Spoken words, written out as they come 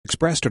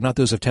expressed are not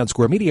those of Town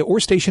Square Media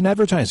or station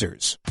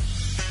advertisers.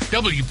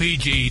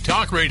 WPG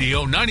Talk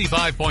Radio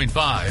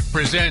 95.5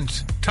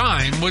 presents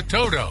Time with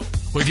Toto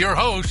with your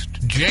host,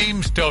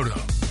 James Toto.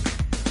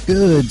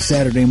 Good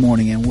Saturday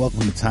morning and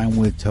welcome to Time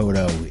with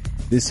Toto.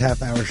 This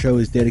half-hour show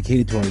is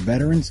dedicated to our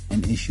veterans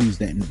and issues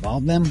that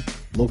involve them,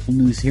 local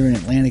news here in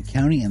Atlantic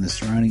County and the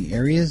surrounding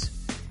areas,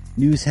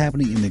 news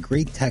happening in the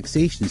great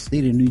taxation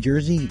state of New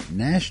Jersey,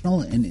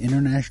 national and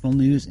international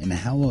news, and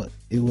how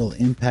it will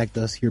impact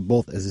us here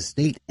both as a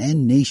state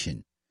and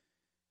nation.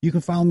 You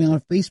can follow me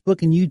on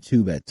Facebook and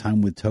YouTube at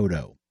Time with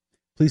Toto.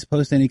 Please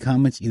post any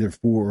comments either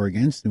for or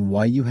against and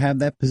why you have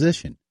that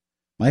position.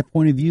 My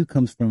point of view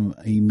comes from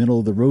a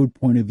middle-of-the-road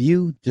point of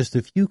view, just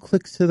a few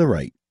clicks to the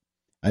right.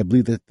 I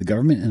believe that the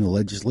government and the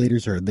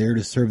legislators are there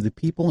to serve the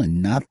people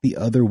and not the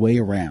other way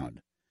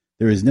around.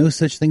 There is no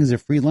such thing as a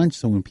free lunch,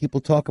 so when people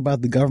talk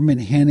about the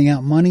government handing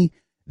out money,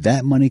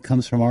 that money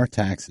comes from our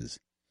taxes.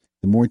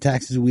 The more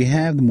taxes we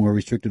have, the more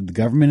restrictive the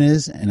government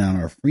is and on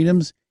our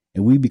freedoms,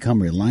 and we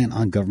become reliant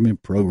on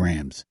government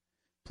programs.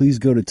 Please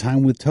go to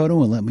Time with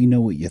Toto and let me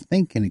know what you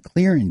think in a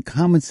clear and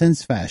common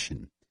sense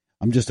fashion.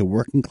 I'm just a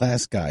working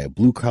class guy, a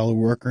blue-collar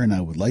worker, and I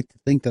would like to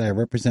think that I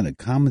represent a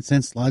common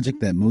sense logic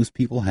that most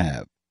people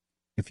have.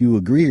 If you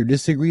agree or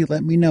disagree,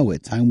 let me know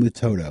at Time with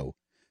Toto.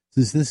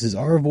 Since this is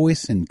our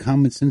voice and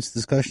common sense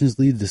discussions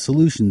lead to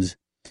solutions,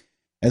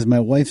 as my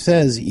wife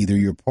says, either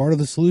you're part of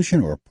the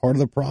solution or part of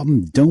the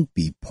problem. Don't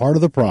be part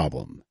of the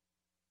problem.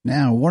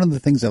 Now, one of the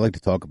things I like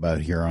to talk about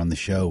here on the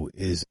show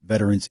is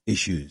veterans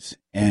issues.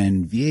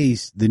 And the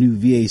new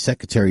VA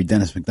Secretary,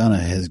 Dennis McDonough,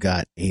 has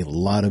got a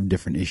lot of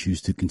different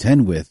issues to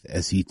contend with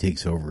as he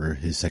takes over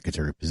his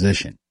secretary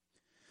position.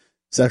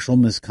 Sexual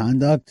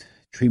misconduct,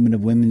 treatment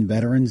of women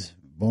veterans,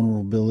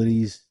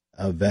 vulnerabilities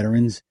of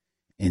veterans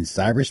in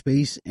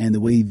cyberspace, and the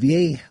way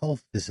VA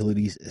health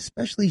facilities,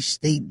 especially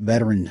state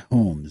veteran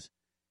homes,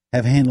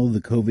 have handled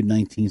the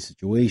COVID-19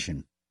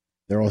 situation.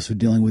 They're also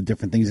dealing with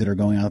different things that are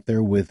going out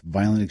there with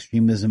violent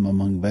extremism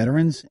among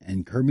veterans,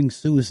 and curbing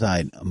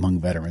suicide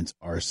among veterans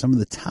are some of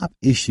the top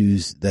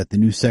issues that the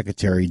new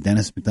secretary,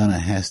 Dennis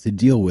McDonough, has to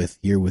deal with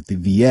here with the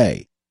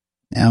VA.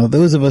 Now,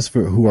 those of us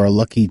who are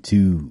lucky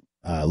to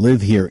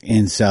live here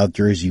in South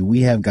Jersey,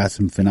 we have got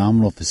some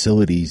phenomenal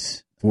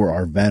facilities for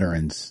our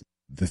veterans.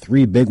 The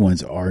three big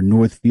ones are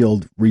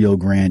Northfield, Rio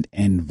Grande,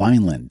 and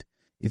Vineland.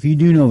 If you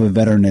do know of a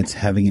veteran that's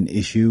having an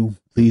issue,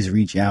 please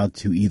reach out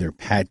to either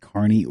Pat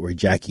Carney or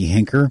Jackie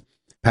Hinker.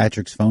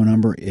 Patrick's phone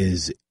number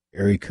is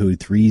area code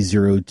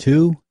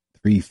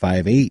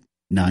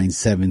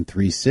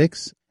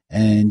 302-358-9736.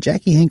 And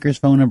Jackie Hinker's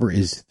phone number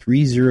is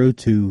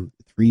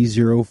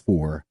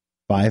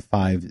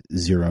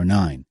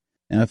 302-304-5509.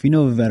 Now, if you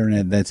know of a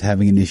veteran that's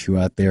having an issue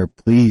out there,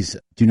 please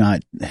do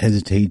not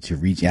hesitate to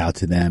reach out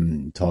to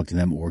them, talk to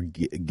them, or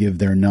give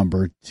their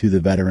number to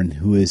the veteran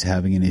who is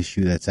having an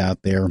issue that's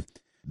out there.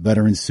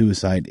 Veteran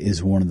suicide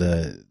is one of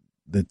the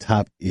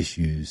top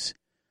issues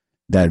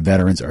that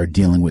veterans are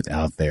dealing with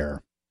out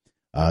there.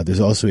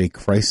 There's also a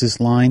crisis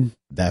line.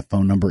 That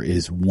phone number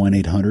is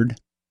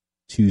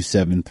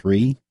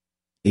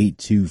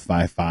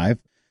 1-800-273-8255.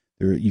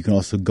 You can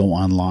also go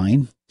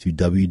online to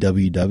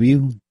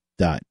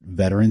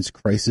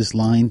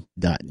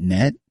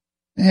www.veteranscrisisline.net.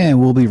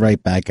 And we'll be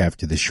right back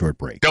after this short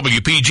break.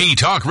 WPG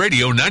Talk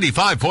Radio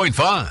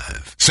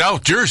 95.5,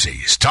 South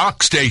Jersey's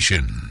talk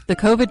station. The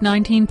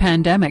COVID-19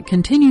 pandemic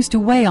continues to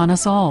weigh on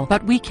us all,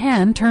 but we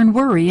can turn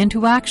worry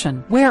into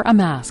action. Wear a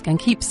mask and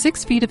keep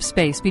 6 feet of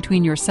space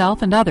between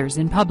yourself and others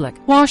in public.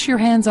 Wash your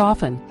hands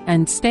often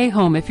and stay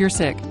home if you're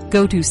sick.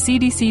 Go to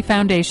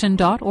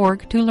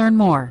cdcfoundation.org to learn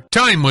more.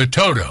 Time with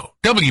Toto,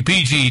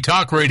 WPG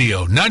Talk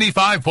Radio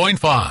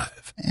 95.5.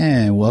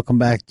 And welcome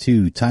back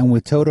to Time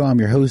with Toto. I'm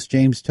your host,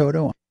 James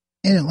Toto.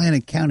 In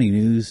Atlantic County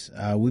news,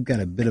 we've got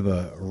a bit of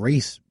a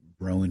race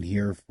brewing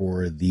here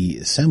for the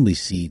assembly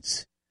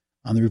seats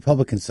on the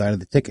Republican side of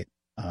the ticket.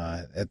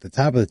 At the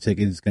top of the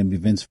ticket is going to be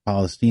Vince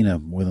Palestina,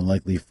 more than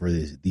likely for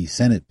the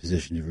Senate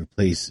position to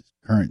replace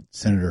current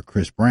Senator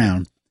Chris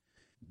Brown.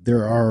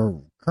 There are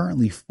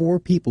currently 4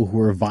 people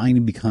who are vying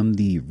to become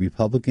the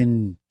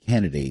Republican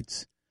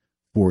candidates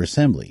for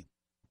assembly.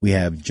 We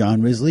have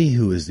John Risley,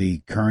 who is the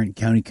current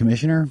county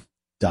commissioner,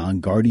 Don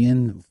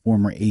Guardian,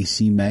 former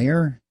AC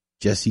mayor,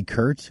 Jesse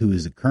Kurtz, who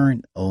is the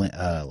current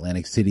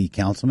Atlantic City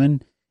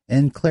councilman,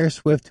 and Claire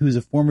Swift, who is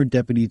a former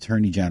deputy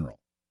attorney general.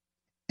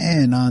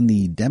 And on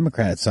the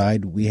Democrat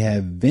side, we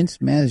have Vince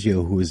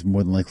Maggio, who is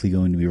more than likely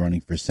going to be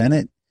running for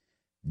Senate,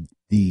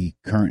 the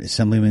current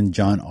Assemblyman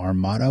John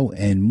Armato,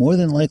 and more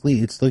than likely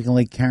it's looking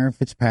like Karen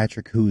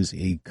Fitzpatrick, who is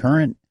a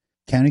current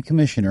county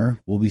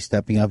commissioner, will be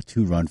stepping up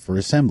to run for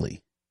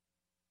Assembly.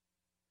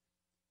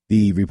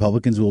 The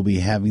Republicans will be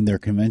having their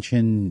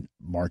convention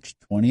March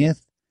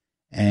 20th,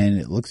 and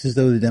it looks as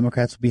though the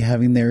Democrats will be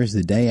having theirs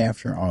the day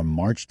after on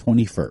March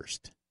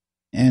 21st.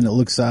 And it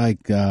looks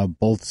like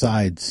both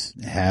sides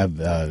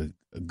have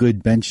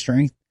good bench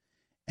strength,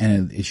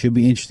 and it should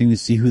be interesting to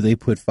see who they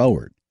put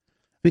forward.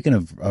 Speaking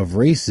of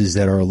races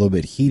that are a little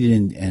bit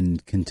heated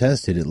and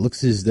contested, it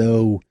looks as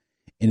though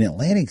in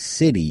Atlantic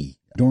City,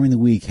 during the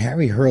week,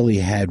 Harry Hurley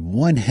had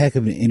one heck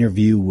of an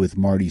interview with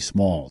Marty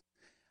Smalls.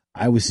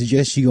 I would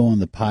suggest you go on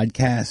the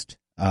podcast,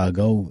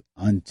 go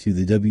onto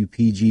the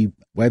WPG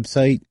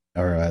website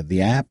or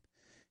the app,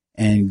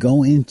 and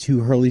go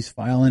into Hurley's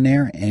file in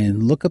there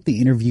and look up the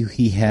interview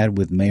he had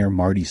with Mayor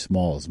Marty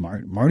Smalls.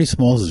 Marty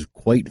Smalls is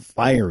quite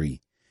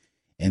fiery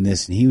in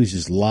this, and he was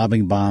just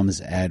lobbing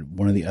bombs at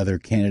one of the other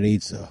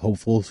candidates,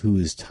 hopefuls, who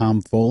is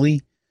Tom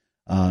Foley.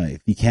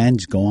 If you can,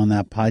 just go on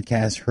that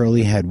podcast.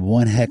 Hurley had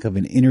one heck of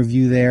an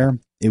interview there.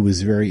 It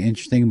was very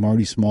interesting.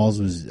 Marty Smalls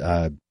was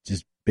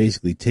just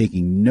basically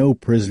taking no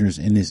prisoners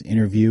in this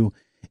interview.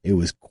 It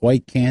was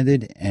quite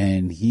candid,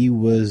 and he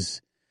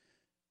was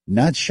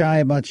not shy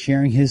about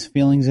sharing his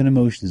feelings and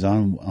emotions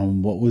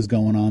on what was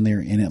going on there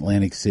in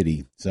Atlantic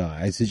City. So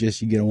I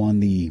suggest you get on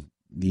the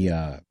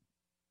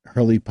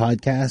Hurley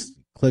podcast,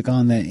 click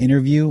on that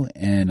interview,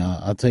 and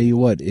I'll tell you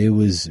what, it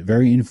was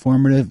very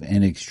informative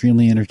and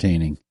extremely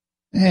entertaining.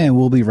 And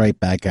we'll be right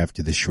back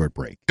after this short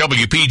break.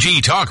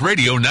 WPG Talk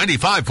Radio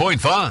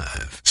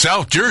 95.5,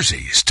 South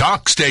Jersey's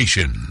talk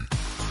station.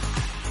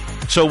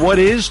 So what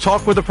is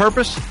Talk with a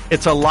Purpose?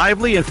 It's a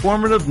lively,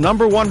 informative,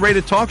 #1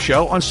 rated talk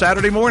show on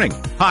Saturday morning.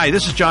 Hi,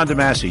 this is John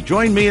DeMasi.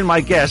 Join me and my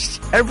guests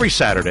every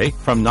Saturday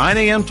from 9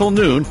 a.m. till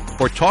noon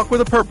for Talk with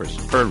a Purpose,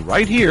 heard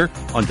right here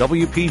on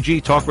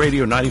WPG Talk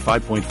Radio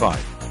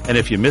 95.5. And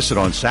if you miss it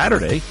on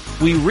Saturday,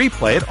 we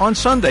replay it on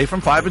Sunday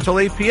from 5 until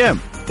 8 p.m.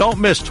 Don't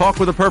miss Talk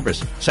with a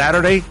Purpose,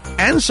 Saturday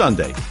and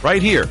Sunday,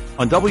 right here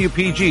on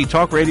WPG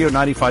Talk Radio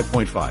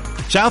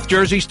 95.5, South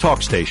Jersey's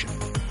talk station.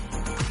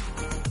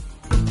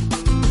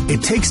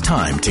 It takes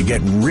time to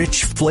get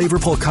rich,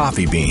 flavorful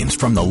coffee beans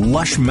from the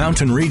lush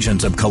mountain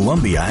regions of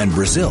Colombia and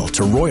Brazil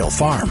to Royal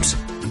Farms.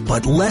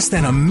 But less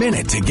than a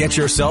minute to get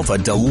yourself a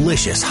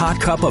delicious hot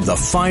cup of the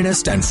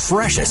finest and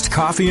freshest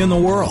coffee in the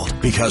world.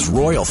 Because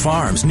Royal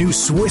Farms' new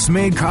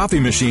Swiss-made coffee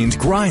machines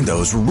grind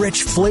those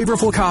rich,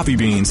 flavorful coffee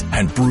beans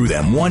and brew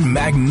them one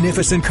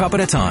magnificent cup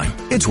at a time.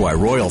 It's why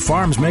Royal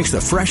Farms makes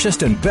the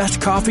freshest and best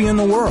coffee in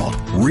the world.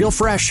 Real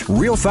fresh,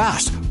 real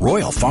fast.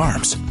 Royal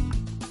Farms.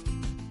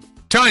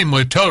 Time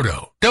with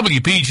Toto,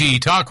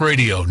 WPG Talk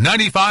Radio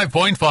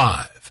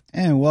 95.5.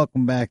 And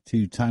welcome back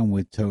to Time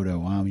with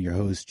Toto. I'm your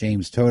host,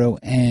 James Toto.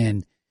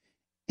 And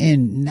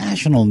in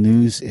national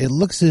news, it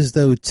looks as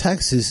though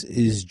Texas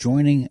is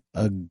joining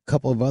a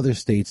couple of other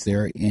states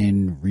there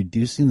in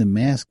reducing the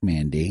mask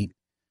mandate,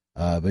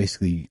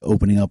 basically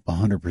opening up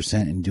 100%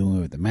 and doing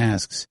it with the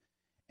masks.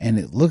 And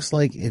it looks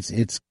like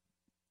it's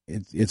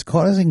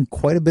causing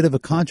quite a bit of a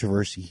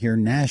controversy here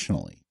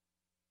nationally.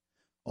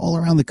 All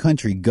around the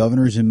country,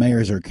 governors and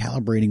mayors are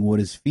calibrating what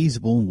is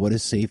feasible and what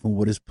is safe and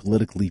what is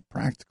politically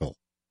practical.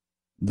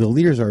 The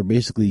leaders are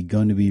basically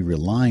going to be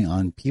relying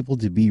on people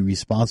to be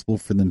responsible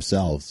for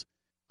themselves.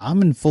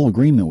 I'm in full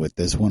agreement with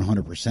this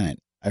 100%.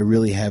 I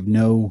really have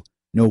no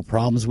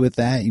problems with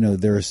that. You know,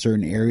 there are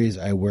certain areas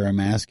I wear a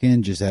mask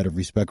in just out of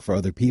respect for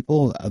other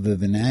people. Other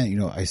than that, you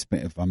know,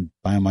 if I'm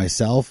by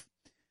myself,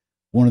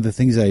 one of the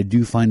things that I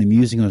do find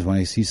amusing is when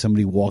I see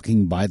somebody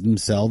walking by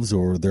themselves,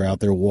 or they're out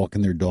there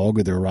walking their dog,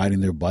 or they're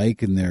riding their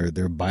bike and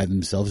they're by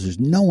themselves. There's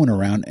no one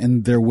around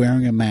and they're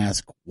wearing a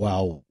mask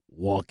while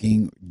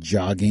walking,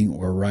 jogging,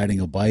 or riding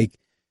a bike.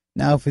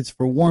 Now, if it's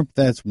for warmth,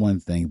 that's one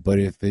thing. But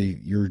if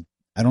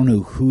I don't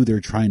know who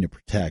they're trying to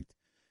protect.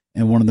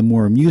 And one of the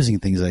more amusing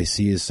things I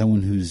see is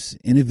someone who's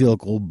in a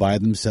vehicle by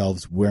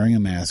themselves wearing a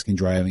mask and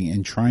driving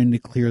and trying to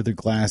clear their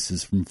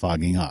glasses from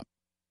fogging up.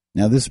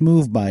 Now, this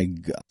move by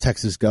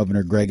Texas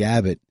Governor Greg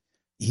Abbott,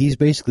 he's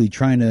basically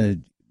trying to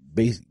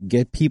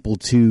get people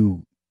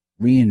to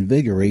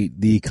reinvigorate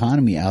the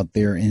economy out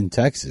there in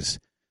Texas.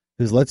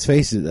 Because let's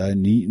face it,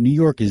 New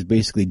York is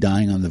basically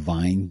dying on the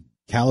vine.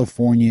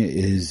 California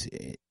is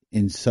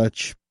in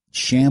such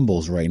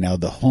shambles right now.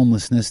 The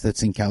homelessness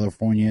that's in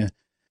California,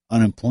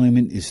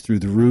 unemployment is through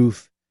the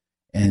roof,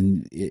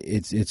 and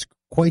it's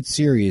quite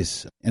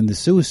serious. And the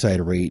suicide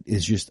rate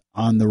is just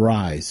on the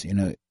rise. You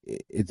know,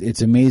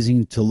 it's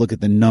amazing to look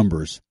at the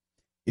numbers.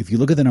 If you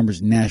look at the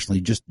numbers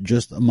nationally,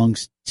 just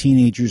amongst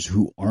teenagers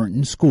who aren't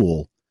in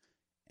school,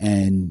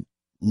 and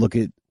look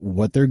at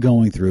what they're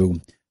going through,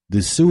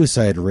 the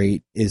suicide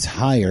rate is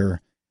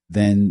higher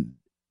than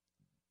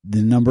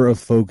the number of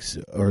folks,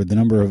 or the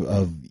number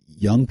of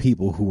young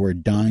people who are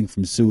dying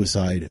from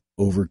suicide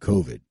over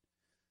COVID.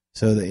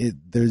 So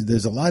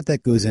there's a lot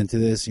that goes into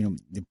this. You know,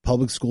 the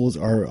public schools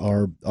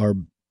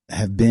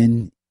have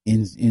been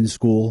in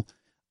school.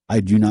 I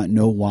do not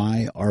know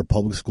why our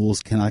public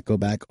schools cannot go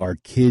back. Our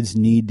kids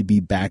need to be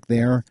back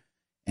there.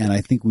 And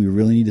I think we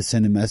really need to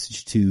send a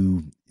message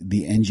to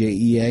the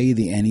NJEA,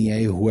 the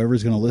NEA,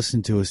 whoever's going to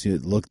listen to us.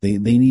 Look, they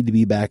need to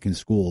be back in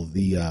school.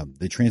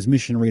 The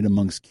transmission rate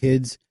amongst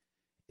kids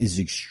is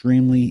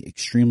extremely,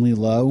 extremely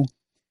low.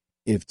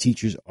 If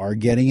teachers are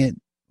getting it,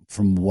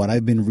 from what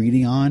I've been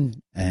reading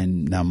on,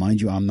 and now mind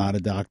you, I'm not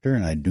a doctor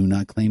and I do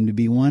not claim to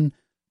be one,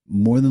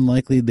 more than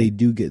likely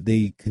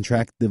they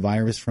contract the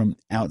virus from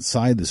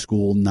outside the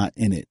school, not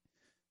in it.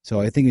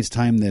 So I think it's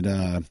time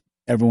that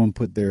everyone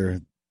put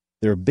their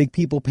big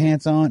people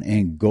pants on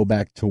and go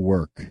back to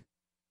work.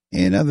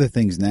 And other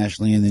things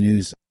nationally in the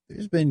news,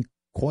 there's been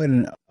quite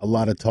a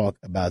lot of talk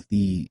about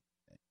the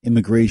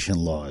immigration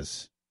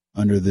laws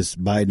under this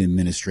Biden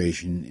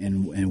administration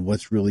and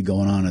what's really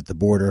going on at the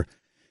border.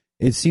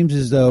 It seems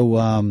as though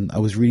I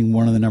was reading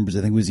one of the numbers.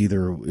 I think it was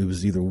either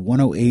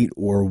 108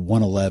 or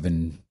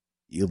 111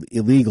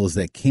 illegals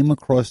that came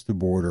across the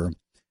border,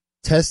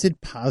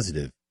 tested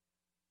positive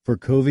for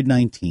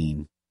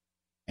COVID-19,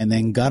 and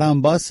then got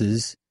on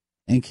buses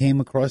and came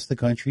across the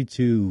country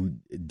to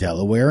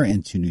Delaware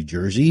and to New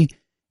Jersey.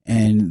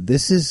 And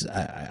this is,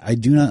 I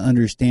do not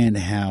understand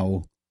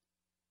how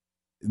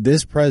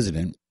this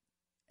president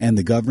and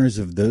the governors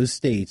of those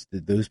states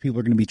that those people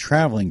are going to be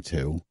traveling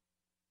to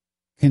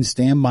can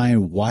stand by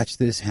and watch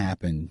this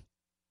happen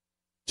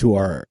to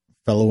our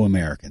fellow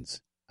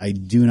Americans. I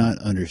do not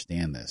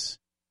understand this.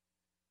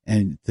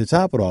 And to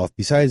top it off,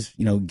 besides,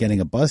 getting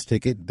a bus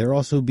ticket, they're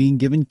also being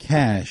given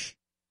cash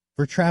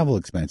for travel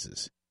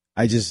expenses.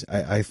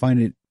 I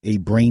find it a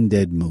brain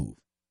dead move.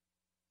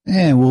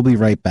 And we'll be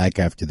right back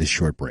after this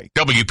short break.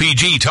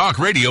 WPG Talk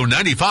Radio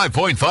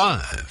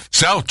 95.5,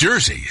 South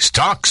Jersey's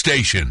talk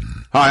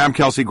station. Hi, I'm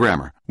Kelsey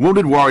Grammer.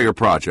 Wounded Warrior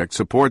Project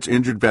supports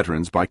injured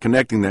veterans by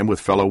connecting them with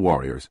fellow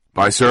warriors,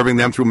 by serving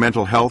them through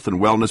mental health and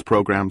wellness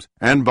programs,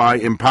 and by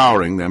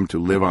empowering them to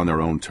live on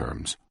their own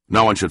terms.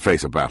 No one should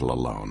face a battle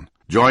alone.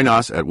 Join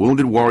us at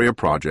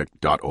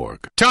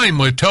woundedwarriorproject.org. Time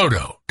with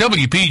Toto,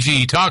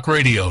 WPG Talk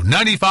Radio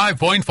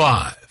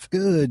 95.5.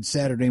 Good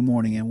Saturday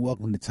morning and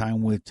welcome to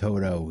Time with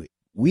Toto.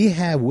 We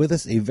have with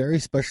us a very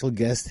special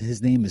guest.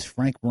 His name is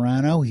Frank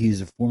Morano.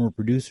 He's a former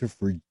producer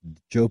for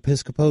Joe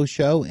Piscopo's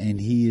show, and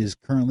he is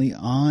currently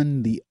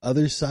on the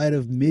other side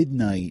of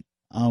midnight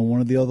on one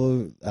of the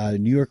other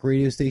New York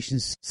radio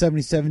stations,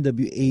 77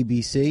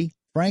 WABC.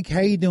 Frank, how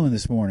are you doing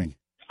this morning?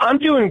 I'm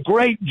doing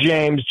great,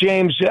 James.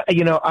 James,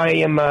 I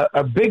am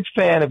a big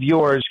fan of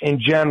yours in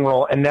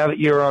general, and now that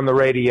you're on the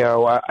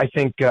radio, I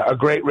think a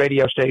great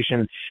radio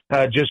station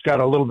just got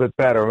a little bit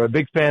better. I'm a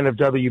big fan of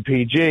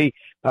WPG.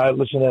 I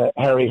listen to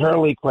Harry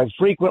Hurley quite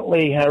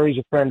frequently. Harry's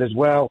a friend as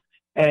well.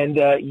 And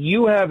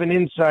you have an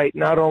insight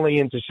not only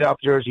into South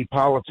Jersey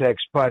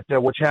politics, but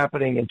what's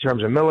happening in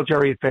terms of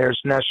military affairs,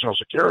 national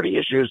security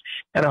issues,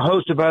 and a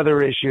host of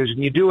other issues.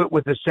 And you do it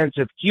with a sense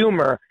of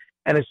humor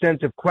and a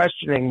sense of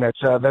questioning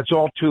that's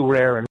all too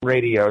rare in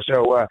radio.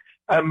 So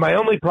my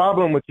only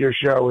problem with your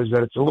show is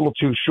that it's a little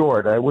too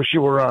short. I wish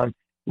you were on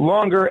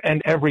longer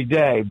and every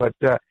day, but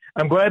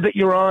I'm glad that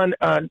you're on.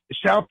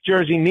 South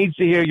Jersey needs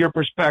to hear your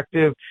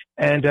perspective,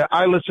 and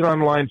I listen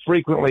online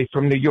frequently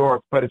from New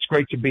York, but it's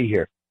great to be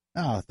here.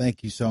 Oh,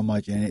 thank you so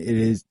much. And it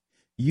is,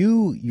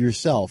 you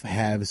yourself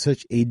have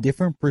such a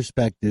different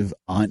perspective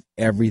on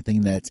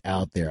everything that's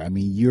out there. I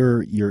mean,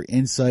 your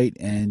insight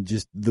and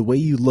just the way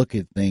you look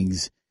at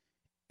things,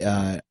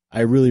 I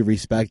really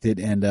respect it,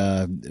 and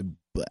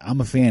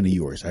I'm a fan of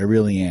yours. I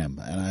really am,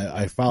 and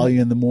I follow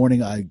you in the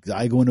morning. I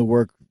go into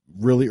work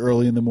really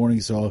early in the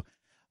morning, so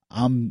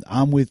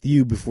I'm with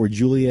you before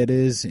Juliet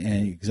is,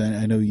 and because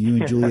I know you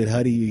and Juliet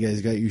Huddy, you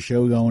guys got your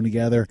show going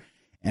together,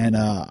 and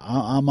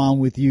I'm on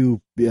with you.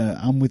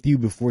 I'm with you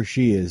before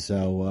she is,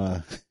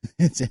 so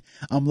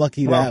I'm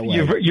lucky that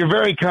way. You're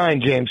very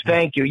kind, James.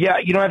 Thank you. Yeah,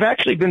 I've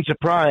actually been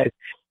surprised.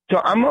 So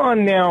I'm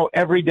on now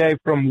every day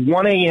from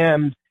 1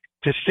 a.m.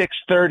 to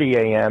 6:30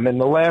 a.m. In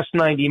the last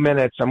 90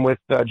 minutes, I'm with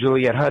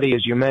Juliet Huddy,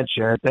 as you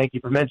mentioned. Thank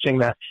you for mentioning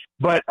that.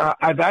 But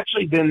I've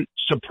actually been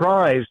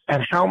surprised at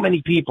how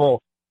many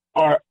people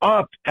are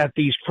up at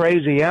these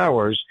crazy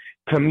hours,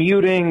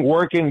 commuting,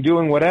 working,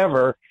 doing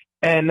whatever.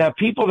 And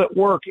people that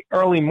work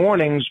early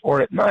mornings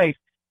or at night,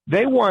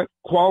 they want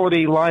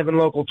quality live and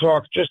local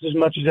talk just as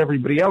much as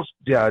everybody else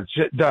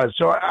does.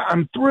 So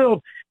I'm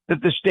thrilled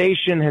that the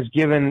station has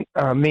given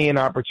me an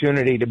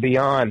opportunity to be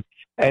on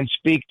and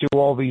speak to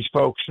all these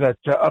folks that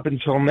up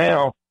until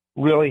now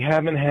really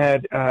haven't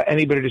had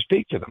anybody to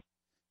speak to them.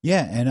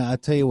 Yeah, and I'll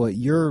tell you what,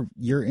 your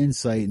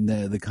insight and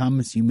the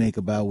comments you make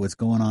about what's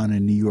going on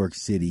in New York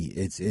City,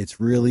 it's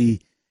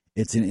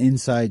an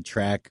inside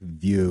track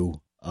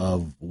view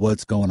of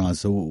what's going on.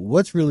 So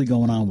what's really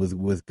going on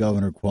with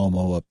Governor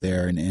Cuomo up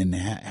there, and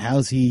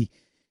how's he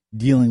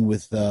dealing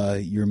with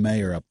your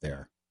mayor up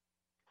there?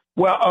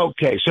 Well,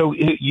 okay, so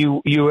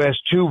you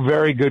asked two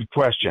very good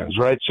questions,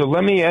 right? So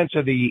let me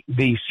answer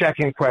the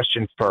second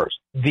question first.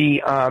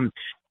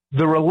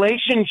 The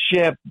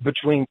relationship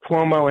between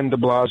Cuomo and de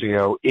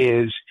Blasio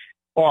is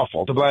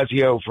awful. De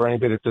Blasio, for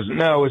anybody that doesn't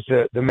know, is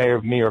the mayor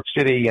of New York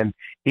City, and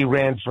he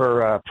ran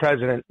for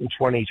president in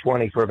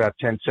 2020 for about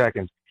 10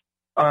 seconds.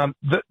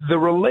 The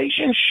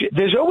relationship,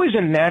 there's always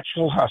a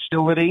natural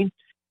hostility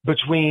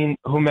between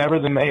whomever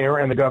the mayor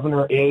and the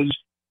governor is,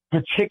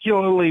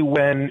 particularly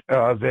when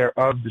they're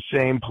of the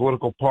same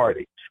political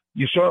party.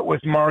 You saw it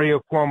with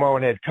Mario Cuomo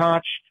and Ed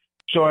Koch.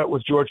 You saw it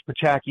with George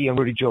Pataki and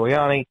Rudy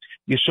Giuliani.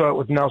 You saw it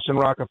with Nelson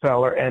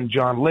Rockefeller and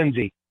John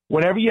Lindsay.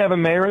 Whenever you have a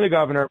mayor and a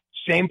governor,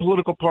 same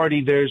political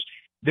party,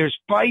 there's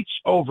fights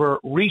over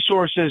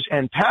resources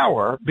and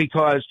power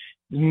because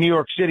New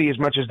York City, as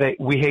much as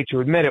we hate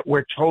to admit it,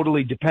 we're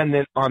totally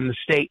dependent on the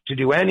state to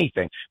do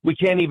anything. We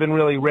can't even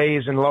really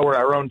raise and lower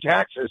our own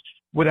taxes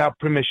without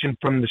permission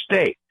from the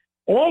state.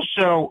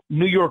 Also,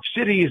 New York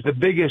City is the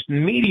biggest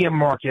media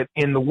market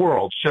in the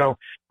world. So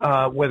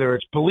whether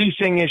it's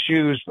policing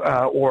issues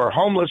or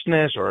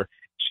homelessness or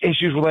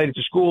issues related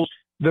to schools,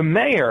 the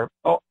mayor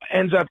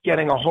ends up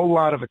getting a whole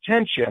lot of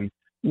attention,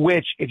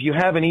 which if you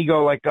have an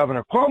ego like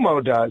Governor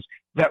Cuomo does,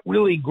 that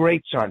really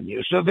grates on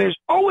you. So there's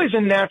always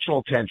a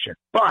natural tension.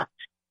 But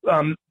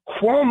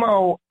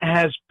Cuomo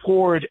has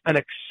poured an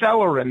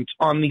accelerant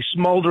on the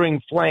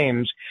smoldering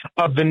flames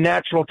of the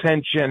natural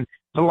tension,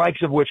 the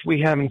likes of which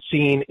we haven't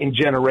seen in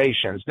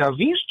generations. Now,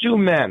 these two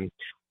men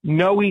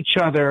know each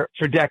other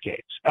for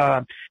decades.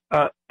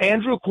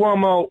 Andrew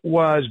Cuomo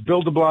was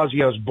Bill de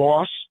Blasio's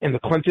boss in the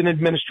Clinton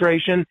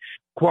administration.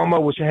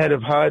 Cuomo was head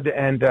of HUD,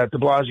 and de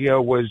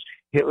Blasio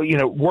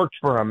worked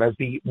for him as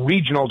the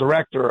regional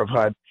director of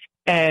HUD.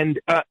 And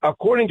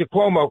according to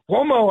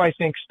Cuomo, I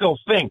think, still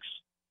thinks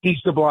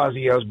he's de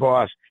Blasio's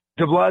boss.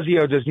 De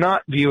Blasio does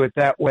not view it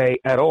that way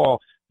at all.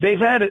 They've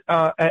had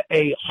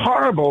a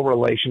horrible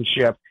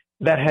relationship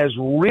that has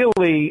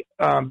really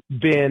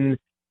been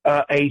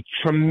a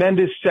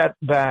tremendous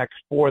setback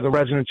for the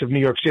residents of New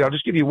York City. I'll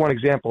just give you one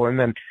example, and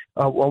then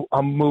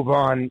I'll move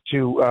on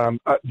to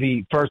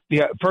the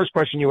first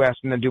question you asked,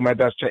 and then do my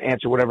best to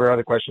answer whatever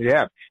other questions you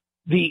have.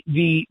 In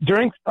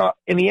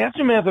the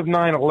aftermath of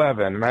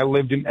 9/11, and I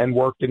lived and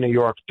worked in New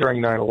York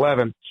during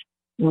 9/11,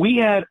 we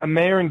had a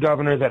mayor and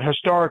governor that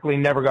historically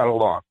never got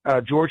along,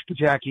 George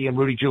Pataki and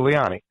Rudy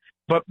Giuliani.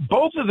 But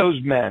both of those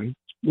men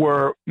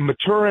were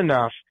mature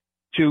enough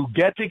to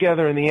get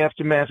together in the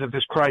aftermath of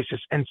this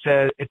crisis and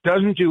said, it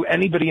doesn't do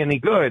anybody any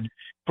good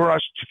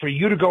for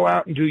you to go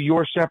out and do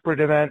your separate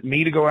event,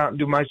 me to go out and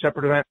do my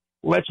separate event.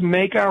 Let's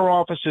make our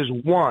offices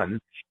one,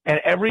 and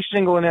every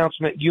single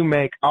announcement you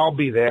make, I'll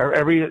be there.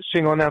 Every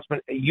single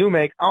announcement you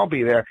make, I'll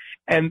be there.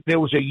 And there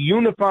was a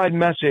unified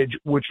message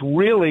which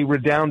really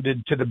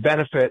redounded to the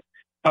benefit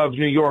of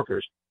New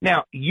Yorkers.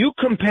 Now, you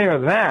compare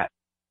that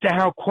to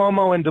how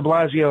Cuomo and de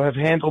Blasio have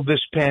handled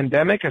this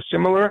pandemic, a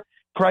similar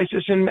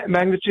crisis in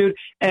magnitude,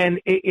 and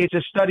it's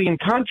a study in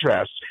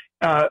contrast.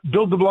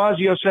 Bill de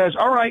Blasio says,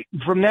 all right,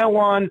 from now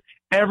on,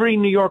 every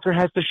New Yorker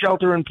has to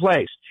shelter in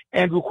place.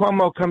 Andrew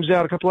Cuomo comes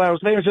out a couple hours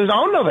later and says,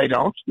 oh, no, they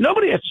don't.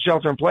 Nobody has to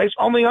shelter in place.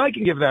 Only I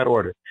can give that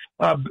order.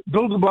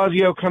 Bill de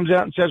Blasio comes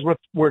out and says,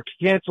 we're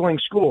canceling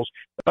schools.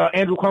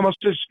 Andrew Cuomo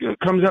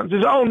comes out and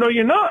says, oh, no,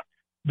 you're not.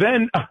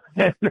 Then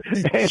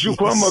Andrew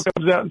Cuomo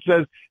comes out and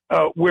says,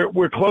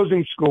 we're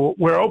closing school,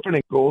 we're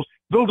opening schools.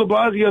 Bill de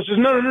Blasio says,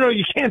 no,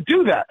 you can't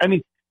do that. I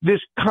mean, this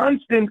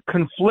constant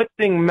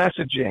conflicting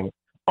messaging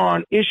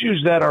on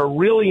issues that are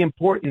really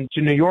important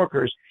to New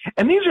Yorkers.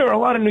 And these are a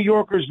lot of New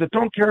Yorkers that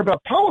don't care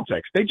about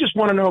politics. They just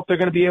want to know if they're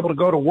going to be able to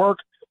go to work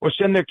or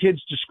send their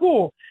kids to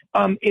school.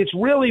 It's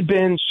really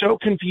been so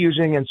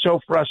confusing and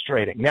so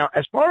frustrating. Now,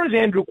 as far as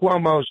Andrew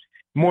Cuomo's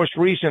most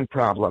recent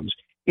problems,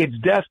 it's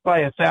death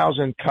by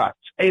 1,000 cuts.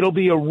 It'll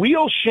be a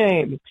real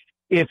shame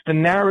if the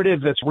narrative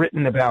that's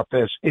written about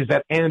this is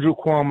that Andrew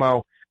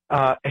Cuomo,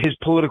 his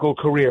political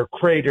career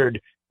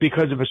cratered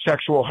because of a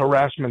sexual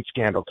harassment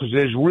scandal, because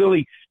there's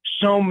really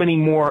so many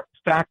more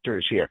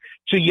factors here.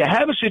 So you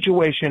have a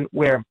situation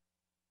where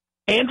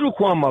Andrew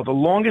Cuomo, the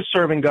longest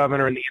serving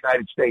governor in the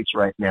United States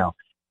right now,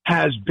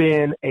 has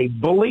been a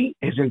bully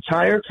his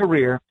entire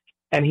career,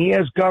 and he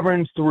has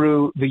governed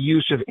through the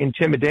use of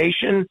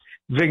intimidation,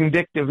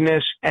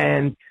 vindictiveness,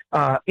 and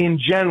in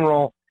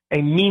general,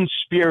 a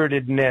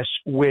mean-spiritedness,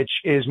 which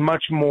is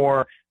much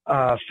more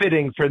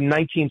fitting for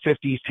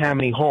 1950s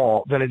Tammany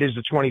Hall than it is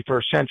the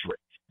 21st century.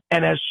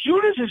 And as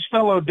soon as his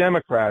fellow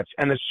Democrats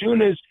and as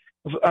soon as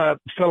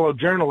fellow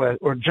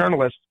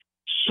journalists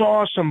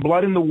saw some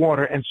blood in the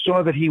water and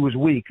saw that he was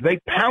weak, they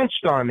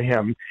pounced on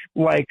him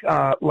like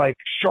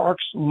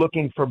sharks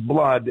looking for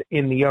blood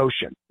in the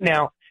ocean.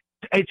 Now,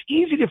 it's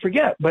easy to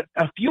forget, but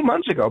a few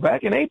months ago,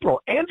 back in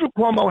April, Andrew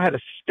Cuomo had a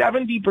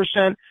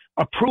 70%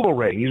 approval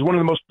rating. He's one of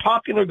the most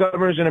popular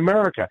governors in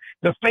America,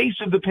 the face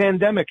of the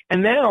pandemic.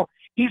 And now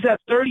he's at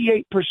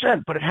 38%,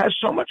 but it has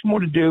so much more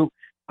to do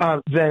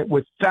than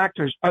with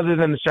factors other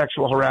than the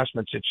sexual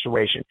harassment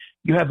situation.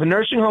 You have the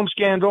nursing home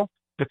scandal,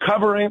 the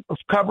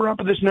cover up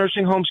of this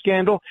nursing home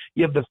scandal.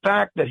 You have the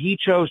fact that he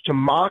chose to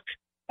mock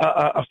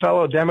a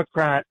fellow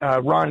Democrat,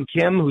 Ron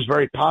Kim, who's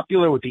very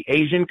popular with the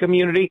Asian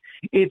community.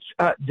 It's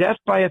death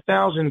by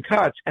 1,000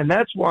 cuts, and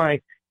that's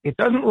why it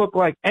doesn't look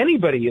like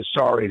anybody is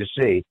sorry to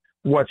see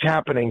what's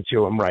happening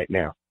to him right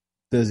now.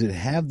 Does it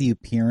have the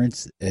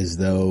appearance as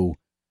though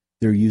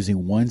they're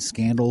using one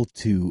scandal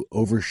to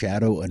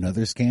overshadow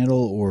another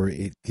scandal, or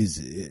because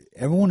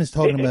everyone is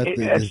talking about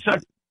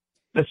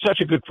that's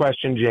such a good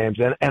question, James,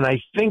 and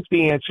I think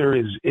the answer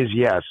is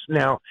yes.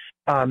 Now,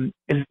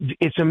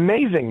 it's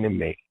amazing to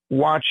me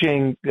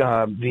watching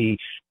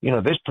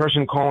this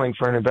person calling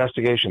for an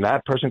investigation,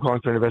 that person calling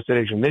for an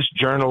investigation, this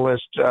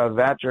journalist,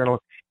 that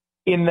journalist,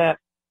 in that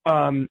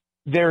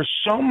there's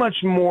so much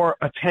more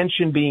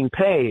attention being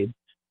paid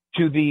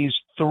to these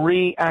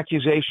 3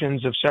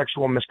 accusations of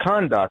sexual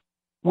misconduct,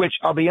 which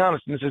I'll be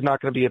honest, and this is not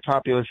going to be a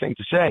popular thing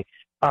to say,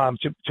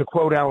 To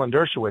quote Alan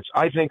Dershowitz,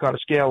 I think on a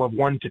scale of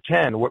 1 to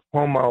 10, what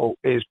Cuomo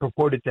is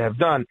purported to have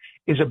done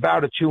is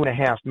about a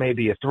 2.5,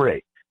 maybe a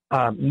 3.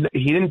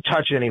 He didn't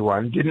touch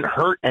anyone, didn't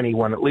hurt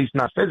anyone, at least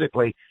not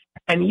physically.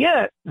 And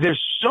yet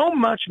there's so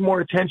much more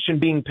attention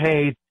being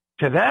paid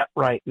to that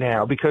right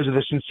now because of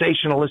the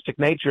sensationalistic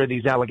nature of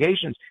these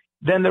allegations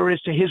than there is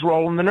to his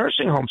role in the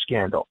nursing home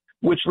scandal,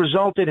 which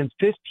resulted in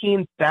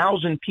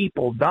 15,000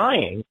 people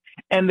dying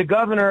and the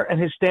governor and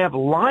his staff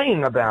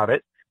lying about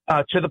it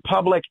to the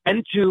public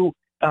and to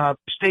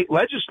state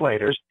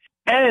legislators.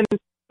 And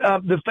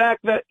the fact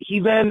that he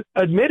then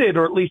admitted,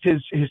 or at least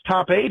his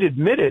top aide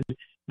admitted,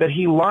 that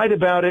he lied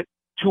about it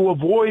to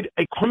avoid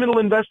a criminal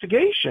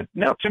investigation.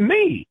 Now, to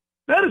me,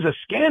 that is a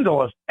scandal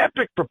of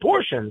epic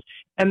proportions.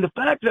 And the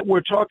fact that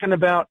we're talking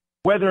about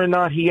whether or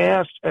not he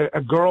asked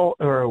a girl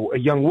or a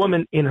young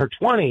woman in her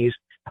 20s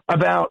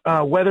about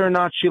whether or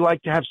not she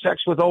liked to have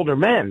sex with older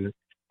men,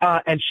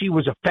 and she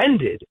was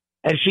offended,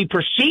 and she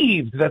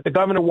perceived that the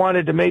governor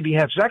wanted to maybe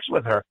have sex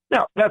with her.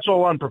 Now, that's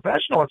all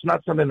unprofessional. It's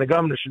not something the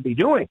governor should be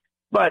doing.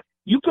 But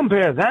you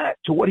compare that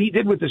to what he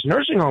did with this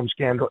nursing home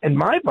scandal, in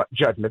my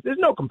judgment, there's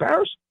no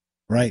comparison.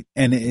 Right.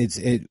 And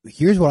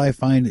here's what I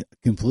find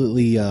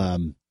completely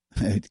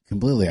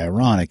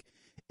ironic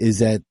is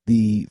that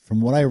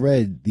from what I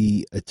read,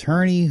 the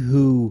attorney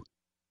who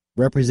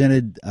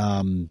represented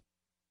de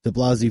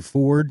Blasio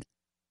Ford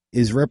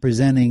is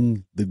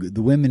representing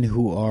the women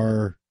who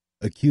are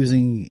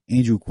accusing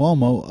Andrew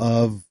Cuomo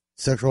of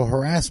sexual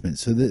harassment.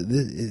 So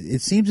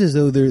it seems as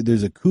though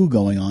there's a coup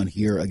going on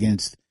here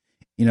against,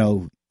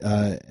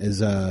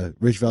 as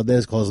Rich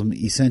Valdez calls him,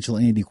 essential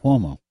Andy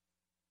Cuomo.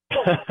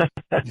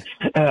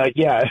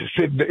 Yeah,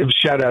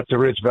 shout out to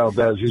Rich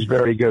Valdez, who's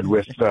very good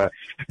with the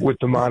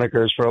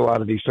monikers for a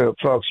lot of these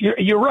folks.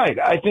 You're right.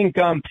 I think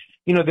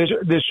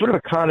there's sort of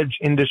a cottage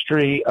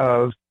industry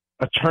of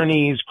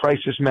attorneys,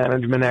 crisis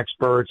management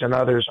experts, and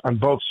others on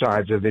both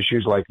sides of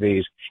issues like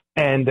these.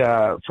 And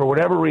for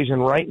whatever reason,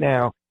 right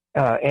now,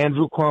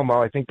 Andrew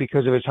Cuomo, I think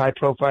because of his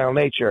high-profile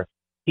nature,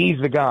 he's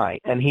the guy,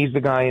 and he's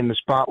the guy in the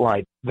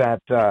spotlight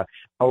that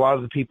a lot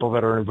of the people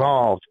that are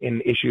involved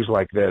in issues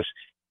like this,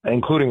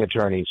 including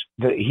attorneys,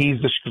 he's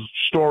the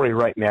story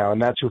right now,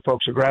 and that's who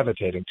folks are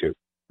gravitating to.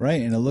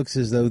 Right, and it looks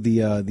as though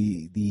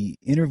the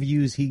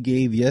interviews he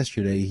gave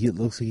yesterday, it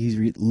looks like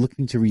he's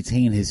looking to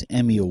retain his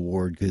Emmy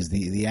Award because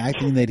the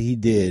acting that he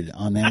did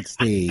on that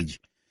stage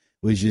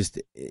was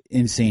just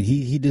insane.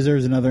 He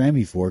deserves another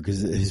Emmy for it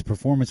because his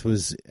performance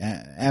was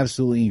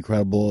absolutely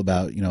incredible.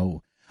 About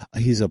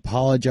he's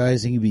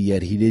apologizing, but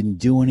yet he didn't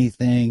do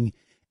anything.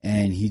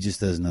 And he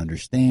just doesn't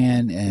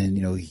understand, and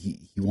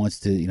he wants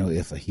to,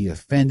 if he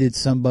offended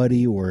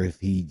somebody or if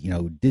he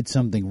did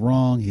something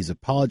wrong, he's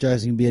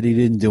apologizing, but he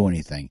didn't do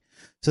anything.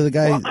 So the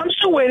guy, I'm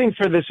still waiting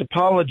for this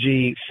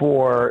apology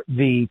for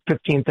the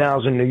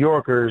 15,000 New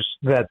Yorkers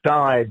that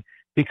died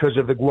because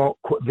of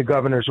the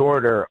governor's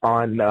order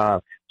on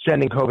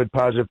sending COVID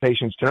positive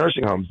patients to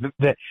nursing homes.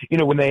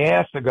 When they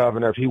asked the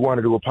governor if he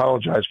wanted to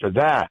apologize for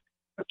that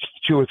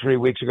 2 or 3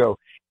 weeks ago,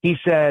 he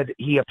said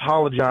he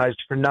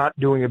apologized for not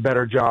doing a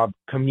better job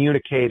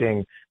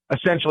communicating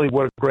essentially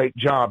what a great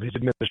job his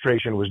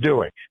administration was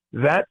doing.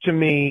 That, to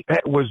me,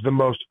 was the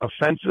most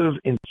offensive,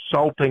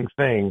 insulting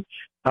thing,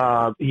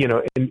 as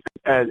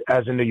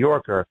a New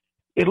Yorker.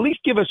 At least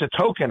give us a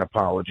token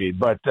apology.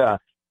 But,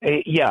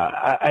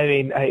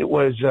 it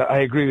was, I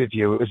agree with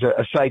you, it was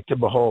a sight to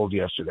behold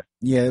yesterday.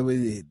 Yeah,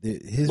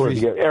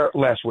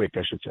 last week,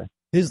 I should say.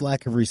 His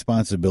lack of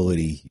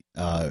responsibility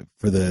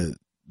for the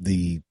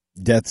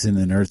deaths in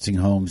the nursing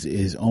homes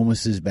is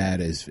almost as bad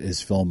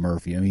as Phil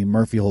Murphy. I mean,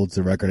 Murphy holds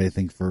the record, I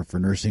think, for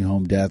nursing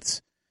home deaths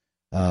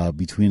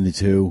between the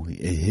two.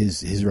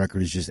 His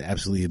record is just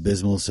absolutely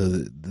abysmal. So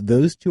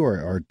those two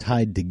are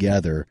tied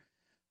together.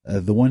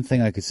 The one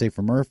thing I could say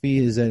for Murphy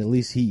is that at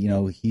least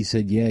he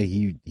said, yeah,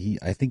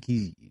 I think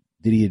did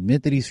he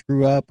admit that he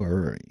screwed up,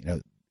 or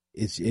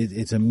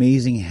it's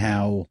amazing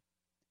how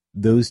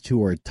those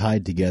two are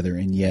tied together,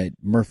 and yet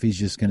Murphy's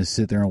just going to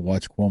sit there and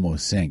watch Cuomo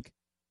sink.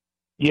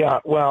 Yeah,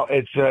 well,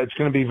 it's going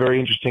to be very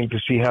interesting to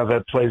see how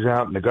that plays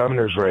out in the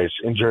governor's race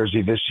in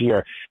Jersey this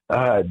year.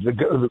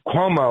 The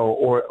Cuomo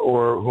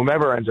or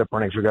whomever ends up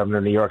running for governor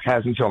of New York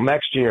has until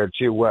next year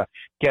to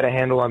get a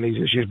handle on these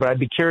issues. But I'd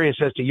be curious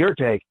as to your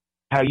take,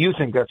 how you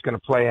think that's going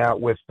to play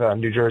out with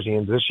New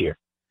Jerseyans this year.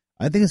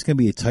 I think it's going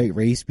to be a tight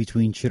race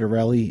between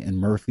Chitterelli and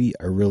Murphy.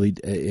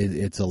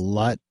 It's a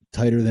lot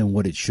tighter than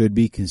what it should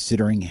be,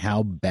 considering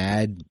how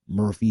bad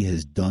Murphy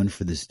has done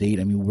for the state.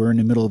 I mean, we're in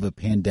the middle of a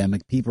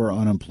pandemic. People are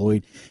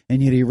unemployed,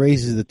 and yet he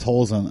raises the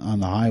tolls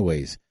on the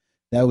highways.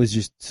 That was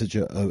just such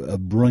a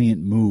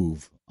brilliant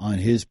move on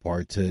his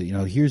part to,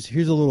 here's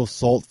a little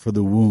salt for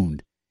the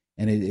wound,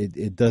 and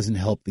it doesn't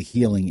help the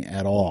healing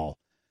at all.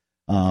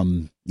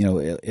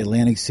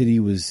 Atlantic City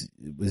was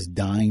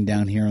dying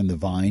down here on the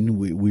Vine.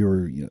 We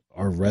were,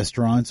 our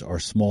restaurants, our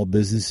small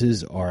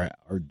businesses are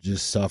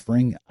just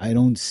suffering. I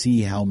don't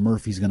see how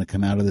Murphy's going to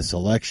come out of this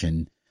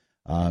election.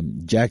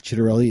 Jack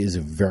Chitterelli is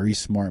a very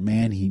smart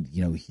man.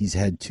 He's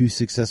had 2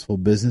 successful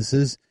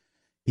businesses.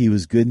 He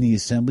was good in the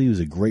assembly. He was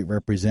a great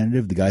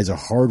representative. The guy's a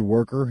hard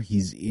worker.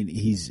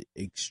 He's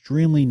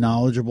extremely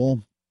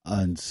knowledgeable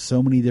on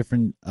so many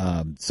different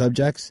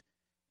subjects,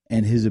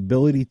 and his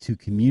ability to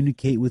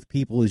communicate with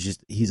people is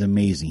he's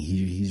amazing.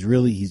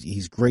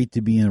 He's great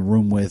to be in a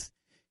room with.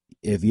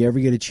 If you ever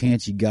get a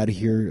chance, you got to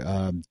hear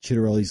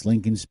Chitterelli's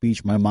Lincoln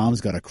speech. My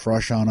mom's got a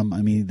crush on him.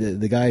 I mean,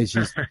 the guy is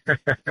just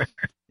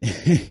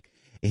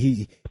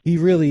he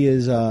really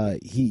is.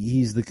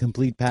 He's the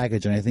complete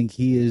package, and I think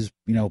he is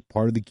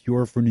part of the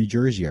cure for New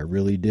Jersey. I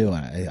really do.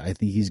 I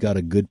think he's got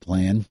a good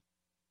plan,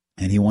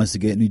 and he wants to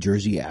get New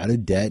Jersey out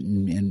of debt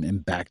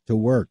and back to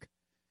work.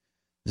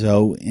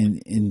 So,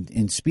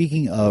 in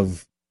speaking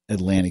of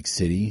Atlantic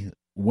City,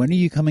 when are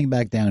you coming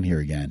back down here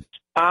again?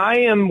 I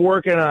am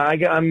working on. I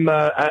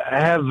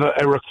have a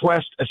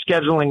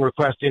scheduling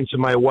request into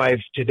my wife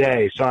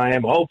today. So I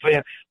am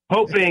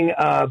hoping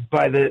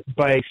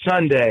by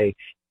Sunday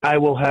I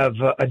will have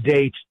a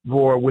date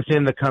for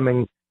within the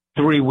coming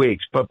 3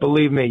 weeks. But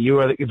believe me, you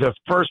are the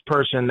first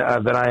person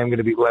that I am going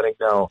to be letting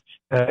know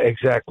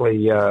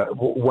exactly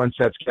once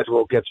that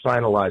schedule gets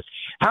finalized.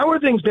 How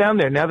are things down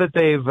there now that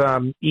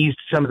they've eased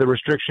some of the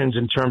restrictions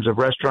in terms of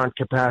restaurant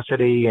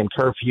capacity and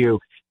curfew?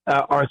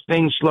 Are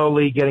things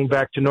slowly getting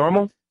back to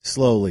normal?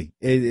 Slowly.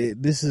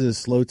 This is a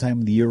slow time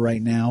of the year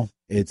right now.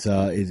 It's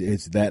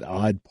that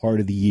odd part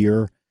of the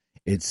year.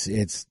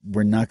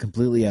 We're not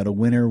completely out of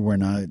winter. We're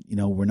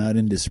not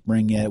into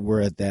spring yet.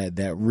 We're at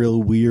that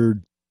real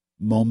weird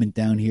moment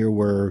down here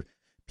where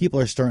people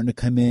are starting to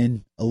come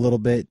in a little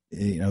bit.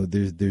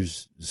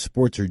 There's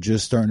sports are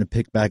just starting to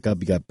pick back up.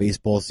 You got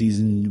baseball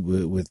season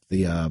with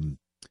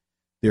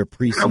their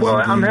preseason. Well,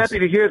 I'm games. happy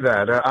to hear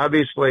that.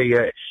 Obviously,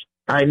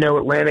 I know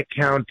Atlantic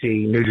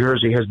County, New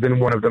Jersey, has been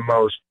one of the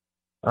most,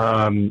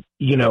 one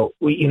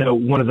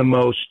of the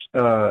most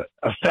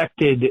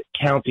affected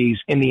counties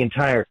in the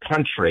entire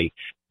country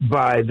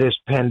by this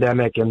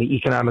pandemic and the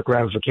economic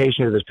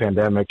ramifications of this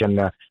pandemic. And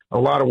a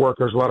lot of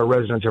workers, a lot of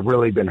residents have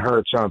really been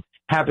hurt. So I'm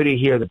happy to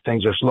hear that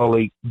things are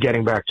slowly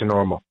getting back to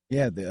normal.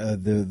 Yeah,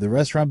 the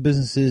restaurant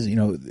businesses,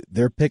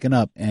 they're picking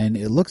up, and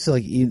it looks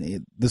like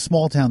the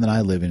small town that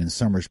I live in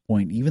Summers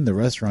Point, even the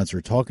restaurants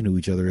are talking to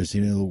each other as,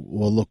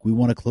 well, look, we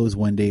want to close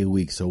 1 day a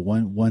week. So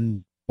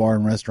one bar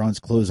and restaurant's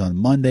closed on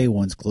Monday,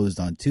 one's closed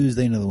on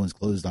Tuesday, another one's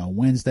closed on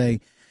Wednesday,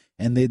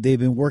 and they've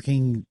been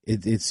working.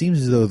 It seems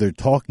as though they're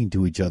talking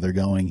to each other,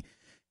 going,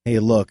 hey,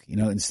 look,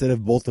 instead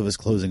of both of us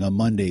closing on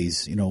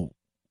Mondays,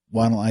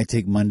 why don't I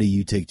take Monday,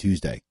 you take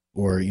Tuesday?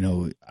 Or,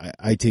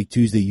 I take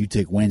Tuesday, you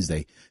take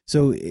Wednesday.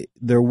 So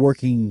they're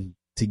working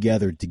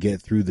together to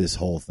get through this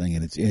whole thing.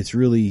 And it's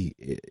really,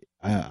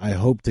 I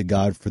hope to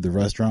God for the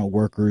restaurant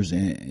workers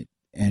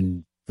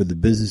and for the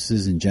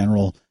businesses in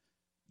general,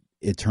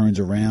 it turns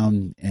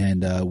around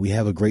and we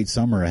have a great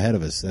summer ahead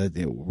of us.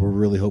 We're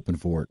really hoping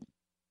for it.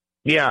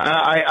 Yeah,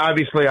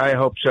 I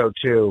hope so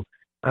too.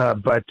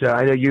 But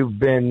I know you've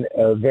been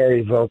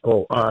very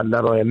vocal on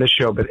not only on this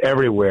show, but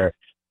everywhere,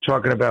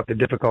 talking about the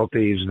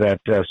difficulties that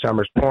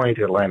Summers Point,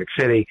 Atlantic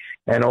City,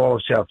 and all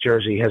of South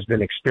Jersey has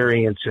been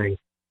experiencing.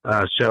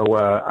 So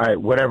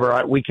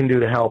whatever we can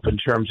do to help in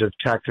terms of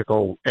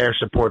tactical air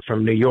support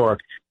from New York,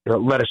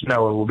 let us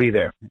know and we'll be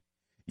there.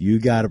 You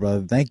got it,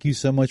 brother. Thank you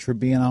so much for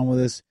being on with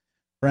us.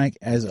 Frank,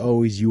 as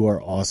always, you are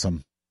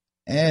awesome.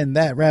 And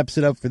that wraps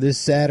it up for this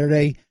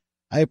Saturday.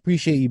 I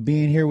appreciate you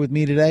being here with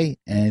me today,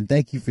 and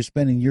thank you for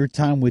spending your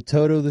time with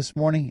Toto this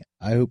morning.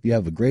 I hope you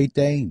have a great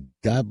day.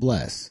 God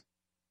bless.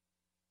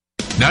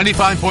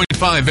 95.5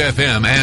 FM and